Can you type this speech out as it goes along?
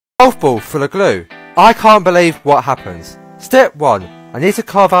Golf ball full of glue. I can't believe what happens. Step 1. I need to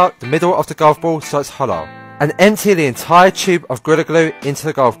carve out the middle of the golf ball so it's hollow, and empty the entire tube of Gorilla Glue into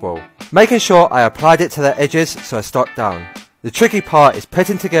the golf ball, making sure I applied it to the edges so it's stuck down. The tricky part is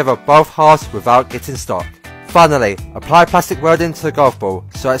putting together both halves without getting stuck. Finally, apply plastic welding to the golf ball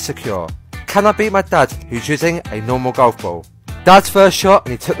so it's secure. Can I beat my dad who's using a normal golf ball? Dad's first shot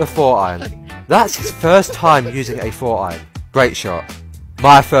and he took the 4-iron. That's his first time using a 4-iron. Great shot.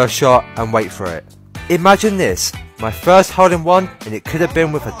 My first shot, and wait for it. Imagine this, my first hole-in-one and it could have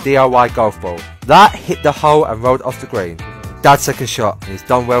been with a DIY golf ball. That hit the hole and rolled off the green. Dad's second shot and he's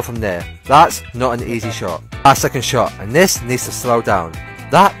done well from there. That's not an easy shot. Our second shot, and this needs to slow down.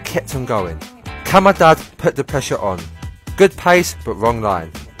 That kept on going. Can my dad put the pressure on? Good pace but wrong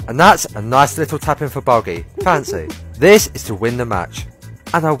line. And that's a nice little tap in for bogey. Fancy. This is to win the match.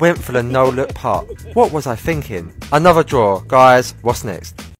 And I went for the no look putt. What was I thinking? Another draw. Guys, what's next?